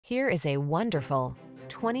Here is a wonderful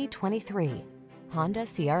 2023 Honda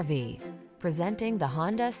CR-V. Presenting the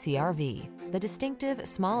Honda CR-V, the distinctive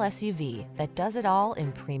small SUV that does it all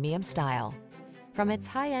in premium style. From its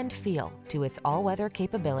high-end feel to its all-weather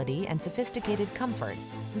capability and sophisticated comfort,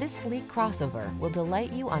 this sleek crossover will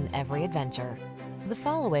delight you on every adventure. The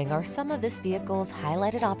following are some of this vehicle's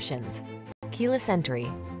highlighted options: keyless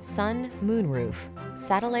entry, sun, moonroof,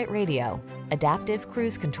 satellite radio, adaptive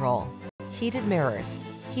cruise control, heated mirrors,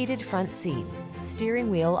 heated front seat, steering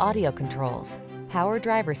wheel audio controls, power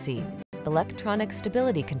driver seat, electronic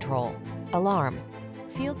stability control, alarm.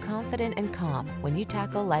 Feel confident and calm when you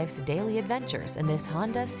tackle life's daily adventures in this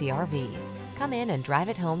Honda CR-V. Come in and drive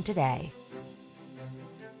it home today.